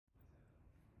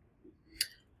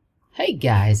Hey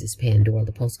guys, it's Pandora,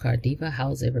 the Postcard Diva.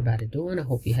 How's everybody doing? I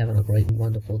hope you're having a great and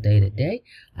wonderful day today.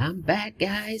 I'm back,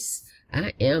 guys.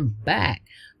 I am back.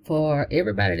 For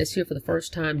everybody that's here for the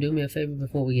first time, do me a favor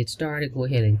before we get started. Go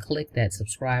ahead and click that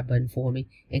subscribe button for me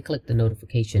and click the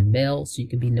notification bell so you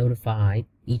can be notified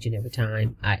each and every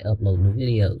time I upload new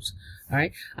videos. All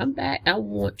right, I'm back. I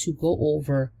want to go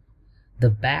over the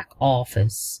back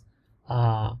office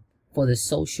for the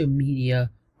social media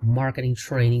marketing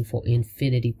training for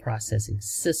Infinity Processing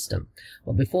System.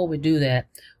 But before we do that,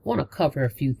 I want to cover a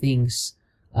few things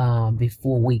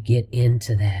before we get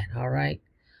into that. All right,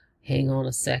 hang on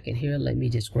a second here. Let me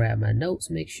just grab my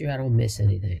notes, make sure I don't miss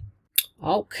anything.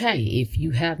 Okay, if you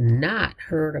have not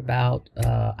heard about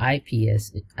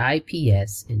IPS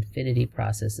Infinity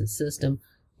Processing System,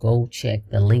 go check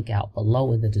the link out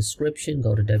below in the description.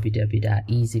 Go to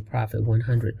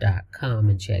www.easyprofit100.com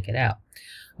and check it out.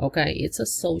 Okay, it's a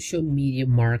social media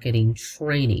marketing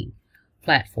training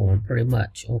platform pretty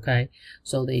much. Okay,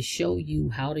 so they show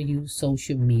you how to use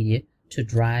social media to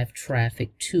drive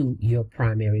traffic to your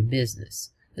primary business.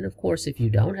 And of course, if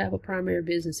you don't have a primary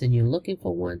business and you're looking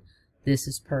for one, this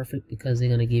is perfect because they're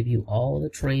going to give you all the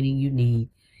training you need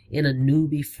in a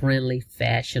newbie friendly,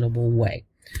 fashionable way.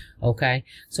 Okay,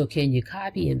 so can you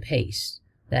copy and paste?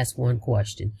 That's one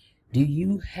question. Do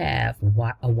you have a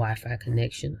Wi-Fi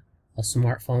connection, a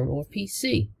smartphone, or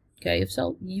PC? Okay, if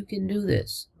so, you can do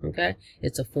this. Okay,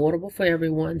 it's affordable for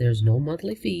everyone. There's no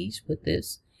monthly fees with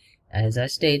this. As I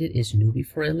stated, it's newbie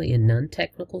friendly and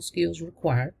non-technical skills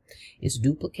required. It's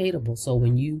duplicatable, so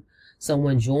when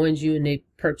someone joins you and they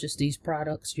purchase these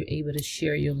products, you're able to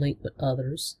share your link with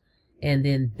others, and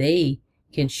then they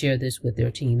can share this with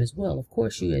their team as well. Of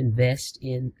course, you invest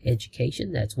in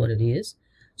education. That's what it is.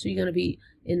 So you're going to be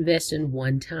investing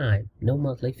one time. No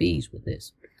monthly fees with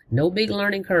this. No big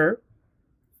learning curve.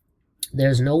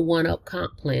 There's no one-up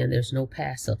comp plan. There's no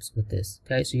pass-ups with this.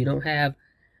 Okay, so you don't have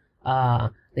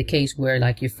the case where,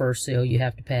 like, your first sale, you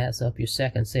have to pass up your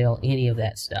second sale, any of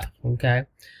that stuff. Okay,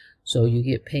 so you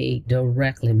get paid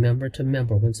directly, member to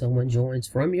member. When someone joins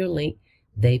from your link,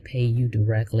 they pay you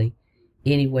directly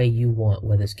any way you want,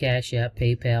 whether it's Cash App,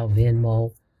 PayPal,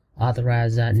 Venmo,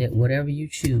 Authorize.net, whatever you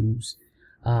choose.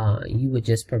 You would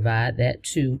just provide that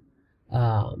to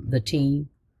the team,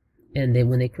 and then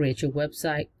when they create your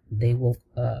website, they will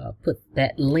put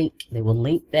that link. They will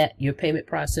link that your payment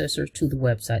processor to the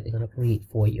website they're going to create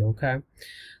for you. Okay,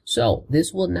 so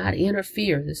this will not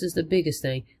interfere. This is the biggest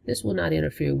thing. This will not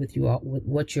interfere with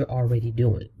what you're already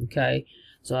doing. Okay.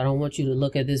 So I don't want you to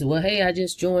look at this, well, hey, I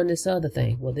just joined this other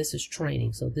thing. Well, this is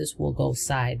training. So this will go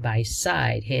side by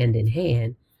side, hand in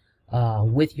hand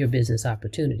with your business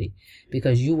opportunity,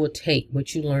 because you will take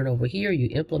what you learn over here, you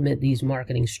implement these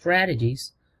marketing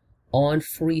strategies on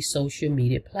free social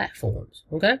media platforms.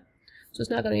 Okay, so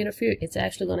it's not going to interfere. It's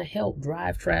actually going to help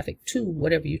drive traffic to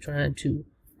whatever you're trying to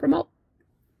promote.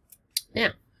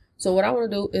 Now, so what I want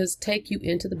to do is take you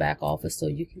into the back office so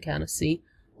you can kind of see,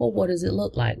 well, what does it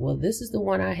look like? Well, this is the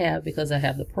one I have because I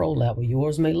have the pro level.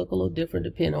 Yours may look a little different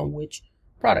depending on which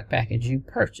product package you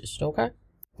purchased. Okay,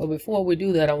 but before we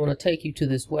do that, I want to take you to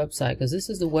this website, because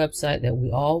this is the website that we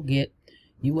all get.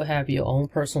 You will have your own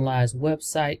personalized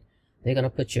website. They're going to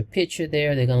put your picture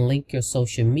there. They're going to link your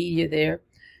social media there.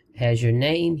 It has your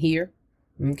name here.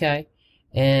 Okay,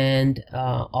 and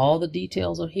all the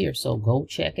details are here. So go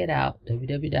check it out.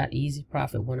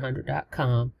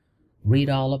 www.easyprofit100.com. Read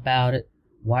all about it.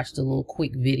 Watch the little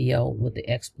quick video with the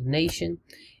explanation,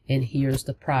 and here's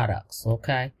the products.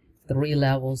 Okay, 3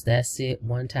 levels. That's it.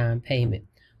 One-time payment.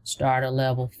 Starter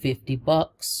level,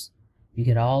 $50. You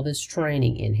get all this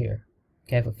training in here.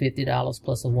 Okay, for $50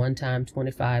 plus a one-time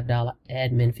 $25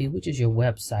 admin fee, which is your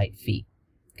website fee.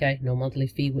 Okay, no monthly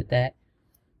fee with that.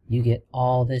 You get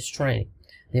all this training.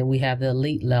 Then we have the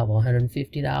elite level,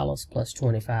 $150 plus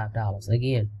 $25.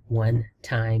 Again,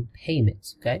 one-time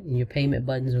payments. Okay, and your payment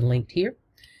buttons are linked here.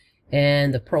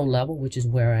 And the pro level, which is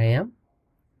where I am,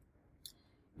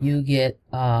 you get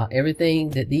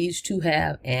everything that these two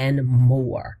have and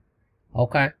more.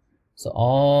 Okay, so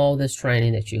all this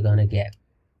training that you're going to get.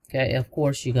 Okay, of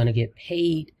course, you're going to get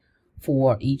paid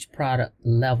for each product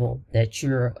level that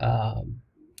you're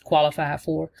qualified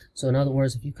for. So in other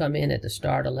words, if you come in at the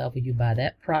starter level, you buy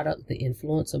that product, the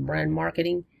influencer brand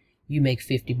marketing, you make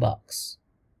 $50.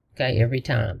 Okay, every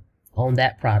time on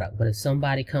that product. But if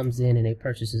somebody comes in and they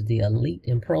purchases the elite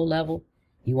and pro level,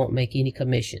 you won't make any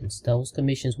commissions. Those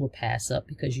commissions will pass up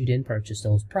because you didn't purchase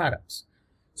those products.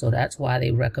 So that's why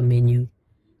they recommend you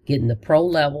getting the pro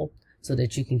level, so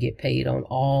that you can get paid on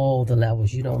all the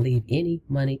levels. You don't leave any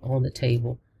money on the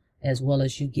table, as well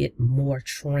as you get more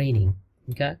training.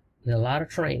 Okay, get a lot of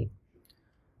training.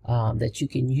 that you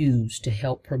can use to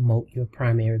help promote your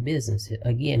primary business.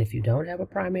 Again, if you don't have a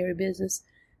primary business,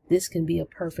 this can be a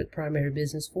perfect primary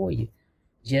business for you.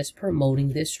 Just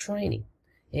promoting this training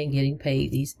and getting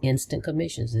paid these instant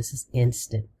commissions. This is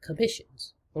instant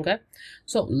commissions. Okay,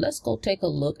 so let's go take a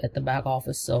look at the back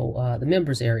office. So the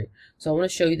members area. So I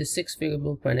want to show you the 6-figure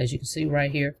blueprint. As you can see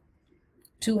right here,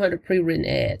 200 pre-written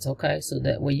ads. Okay, so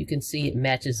that way you can see it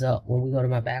matches up. When we go to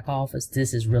my back office,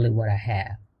 this is really what I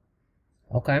have.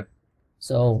 Okay,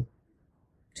 so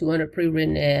 200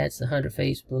 pre-written ads, 100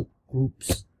 Facebook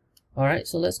groups. All right,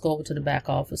 so let's go over to the back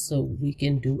office so we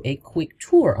can do a quick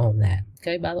tour on that.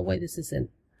 Okay, by the way, this is an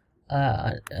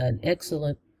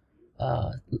excellent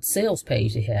sales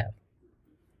page they have.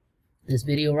 This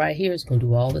video right here is going to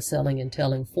do all the selling and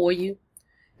telling for you.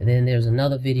 And then there's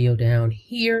another video down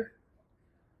here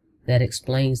that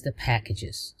explains the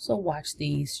packages. So watch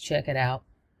these, check it out,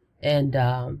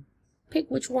 and pick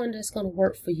which one that's going to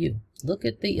work for you. Look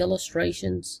at the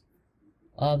illustrations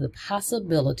of the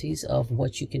possibilities of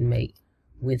what you can make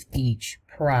with each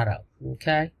product.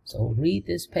 Okay, so read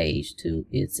this page to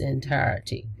its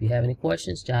entirety. If you have any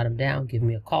questions, jot them down, give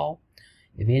me a call.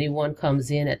 If anyone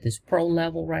comes in at this pro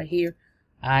level right here,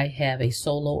 I have a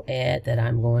solo ad that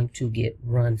I'm going to get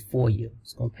run for you.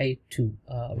 It's going to pay to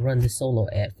run the solo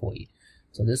ad for you.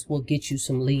 So this will get you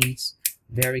some leads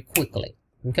very quickly.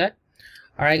 Okay,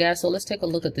 all right guys, so let's take a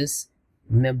look at this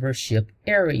membership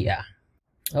area.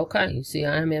 Okay, you see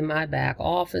I'm in my back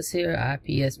office here,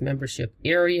 IPS membership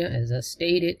area, as I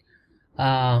stated.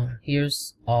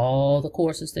 Here's all the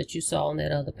courses that you saw on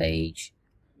that other page.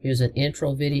 Here's an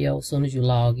intro video. As soon as you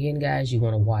log in, guys, you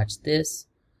want to watch this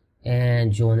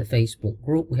and join the Facebook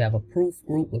group. We have a proof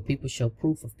group where people show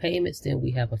proof of payments. Then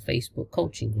we have a Facebook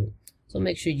coaching group. So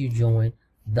make sure you join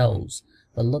those.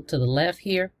 But look to the left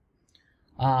here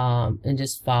and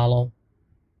just follow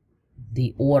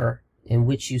the order in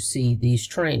which you see these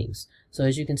trainings. So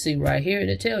as you can see right here,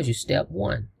 it tells you step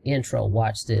 1, intro,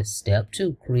 watch this. Step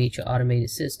 2, create your automated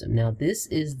system. Now this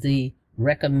is the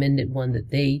recommended one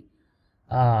that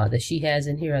that she has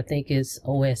in here. I think is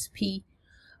OSP.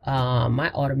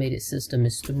 My automated system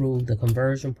is through the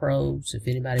Conversion Pros. If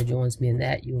anybody joins me in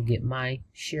that, you'll get my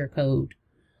share code.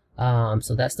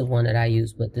 So that's the one that I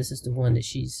use, but this is the one that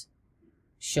she's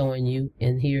showing you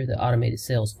in here, the automated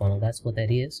sales funnel. That's what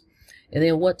that is. And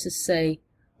then what to say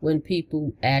when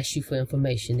people ask you for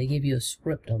information. They give you a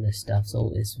script on this stuff.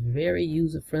 So it's very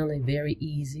user-friendly, very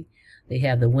easy. They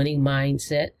have the winning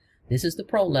mindset. This is the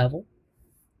pro level.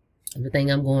 Everything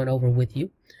I'm going over with you.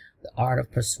 The art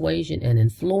of persuasion and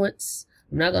influence.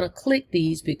 I'm not going to click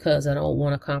these because I don't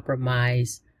want to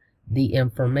compromise the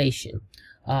information.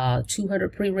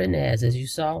 200 pre-written ads. As you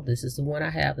saw, this is the one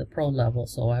I have, the pro level.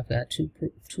 So I've got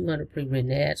 200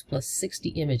 pre-written ads plus 60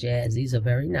 image ads. These are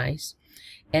very nice.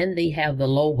 And they have the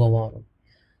logo on them.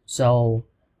 So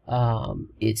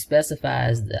it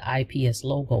specifies the IPS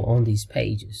logo on these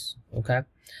pages. Okay.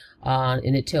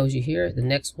 And it tells you here, the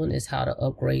next one is how to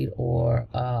upgrade or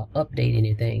update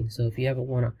anything. So if you ever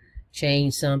want to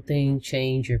change something,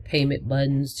 change your payment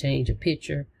buttons, change a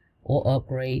picture, or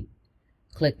upgrade,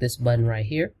 click this button right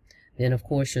here. Then of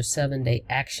course your 7-day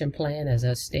action plan, as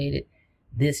I stated,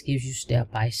 this gives you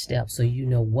step by step so you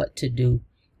know what to do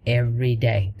every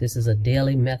day. This is a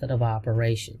daily method of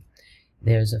operation.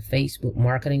 There's a Facebook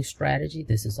marketing strategy.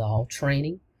 This is all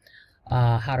training.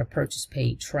 How to purchase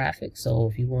paid traffic. So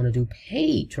if you want to do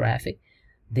paid traffic,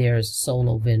 there's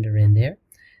solo vendor in there.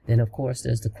 Then of course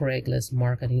there's the Craigslist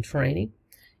marketing training.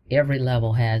 Every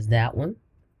level has that one.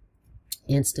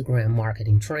 Instagram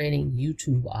marketing training,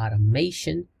 YouTube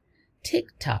automation,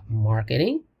 TikTok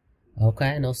marketing. Okay,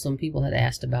 I know some people had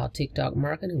asked about TikTok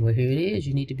marketing. Well, here it is.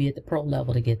 You need to be at the pro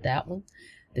level to get that one.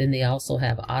 Then they also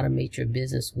have automate your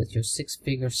business with your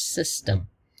 6-figure system.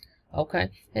 Okay,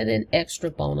 and then extra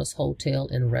bonus hotel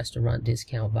and restaurant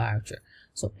discount voucher.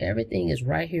 So everything is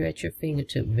right here at your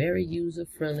fingertip. Very user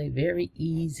friendly, very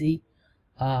easy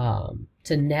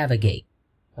to navigate.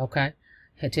 Okay,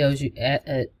 it tells you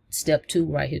at step 2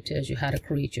 right here tells you how to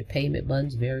create your payment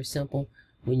buttons. Very simple.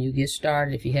 When you get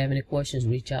started, if you have any questions,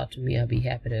 reach out to me. I'll be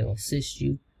happy to assist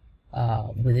you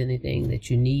with anything that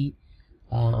you need.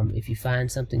 If you find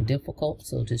something difficult,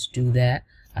 so just do that.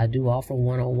 I do offer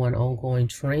one-on-one ongoing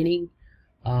training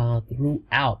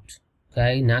throughout.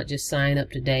 Okay, not just sign up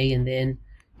today and then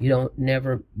you don't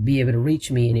never be able to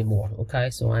reach me anymore. Okay,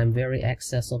 so I'm very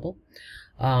accessible.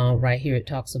 Right here it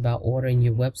talks about ordering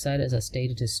your website. As I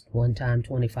stated, it's one time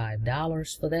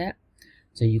 $25 for that.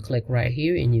 So you click right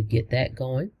here and you get that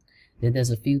going. Then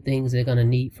there's a few things they're going to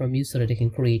need from you so that they can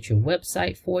create your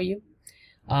website for you.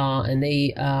 and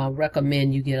they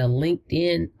recommend you get a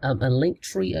LinkedIn, a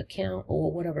Linktree account,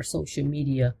 or whatever social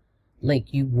media link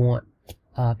you want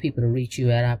people to reach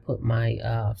you at. I put my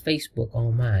Facebook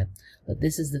on mine, but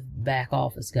this is the back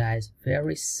office, guys.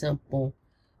 Very simple.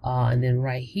 And then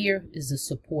right here is the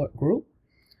support group.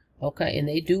 Okay, and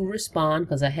they do respond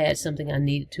because I had something I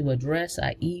needed to address.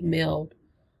 I emailed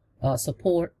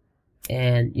support,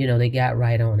 and you know, they got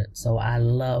right on it. So I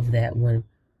love that when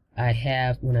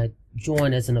I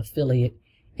join as an affiliate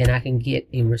and I can get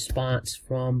a response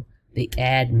from the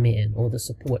admin or the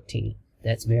support team.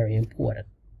 That's very important.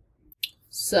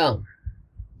 So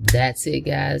that's it,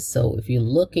 guys. So if you're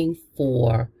looking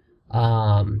for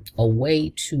a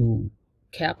way to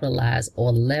capitalize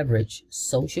or leverage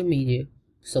social media,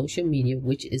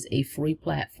 which is a free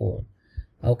platform,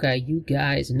 okay, you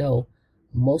guys know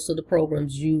most of the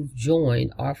programs you've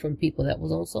joined are from people that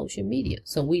was on social media,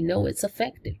 so we know it's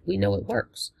effective, we know it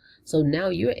works. So now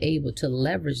you're able to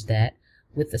leverage that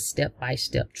with the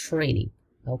step-by-step training.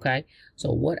 Okay,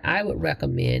 so what I would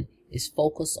recommend is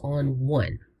focus on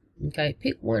one. Okay,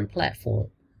 pick one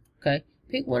platform. Okay,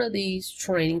 pick one of these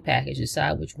training packages,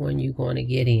 decide which one you're going to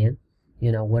get in,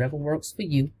 you know, whatever works for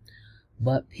you.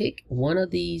 But pick one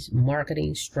of these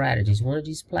marketing strategies, one of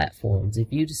these platforms.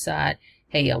 If you decide,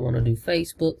 hey, I want to do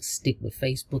Facebook, stick with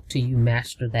Facebook till you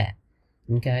master that.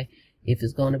 Okay, if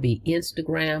it's going to be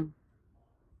Instagram,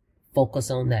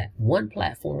 focus on that. One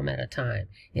platform at a time,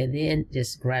 and then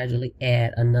just gradually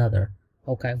add another.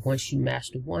 Okay, once you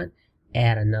master one,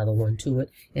 add another one to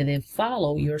it, and then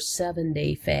follow your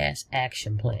 7-day fast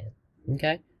action plan.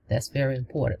 Okay, that's very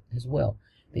important as well,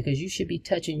 because you should be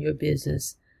touching your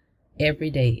business every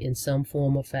day in some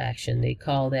form or fashion. They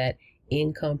call that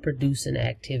income producing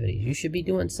activities. You should be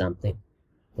doing something,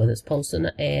 whether it's posting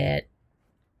an ad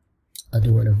or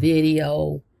doing a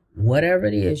video, whatever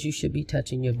it is. You should be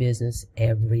touching your business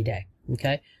every day.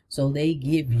 Okay, so they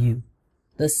give you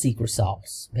the secret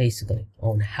sauce basically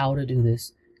on how to do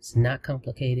this. It's not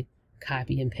complicated.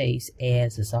 Copy and paste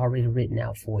ads. It's already written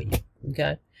out for you.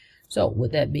 Okay, so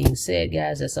with that being said,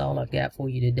 guys, that's all I've got for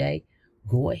you today.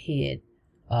 Go ahead,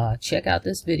 check out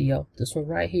this video, this one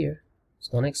right here. It's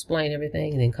going to explain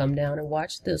everything, and then come down and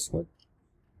watch this one.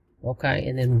 Okay,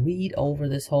 and then read over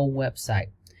this whole website.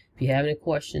 If you have any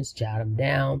questions, jot them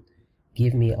down.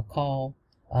 Give me a call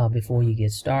before you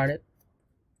get started.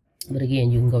 But again,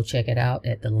 you can go check it out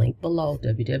at the link below,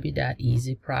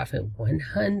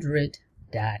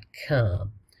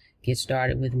 www.easyprofit100.com. Get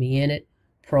started with me in it.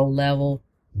 Pro level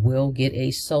will get a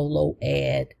solo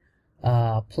ad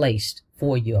placed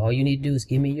for you. All you need to do is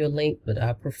give me your link, but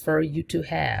I prefer you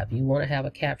want to have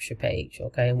a capture page.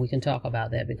 Okay, and we can talk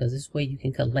about that, because this way you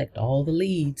can collect all the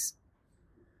leads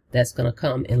that's going to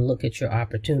come and look at your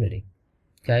opportunity,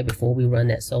 okay, before we run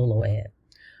that solo ad.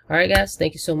 All right, guys,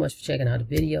 thank you so much for checking out the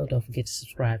video. Don't forget to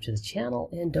subscribe to the channel,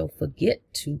 and don't forget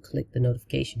to click the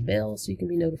notification bell so you can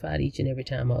be notified each and every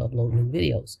time I upload new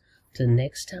videos. Till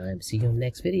next time, see you on the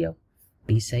next video.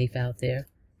 Be safe out there.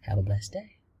 Have a blessed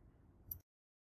day.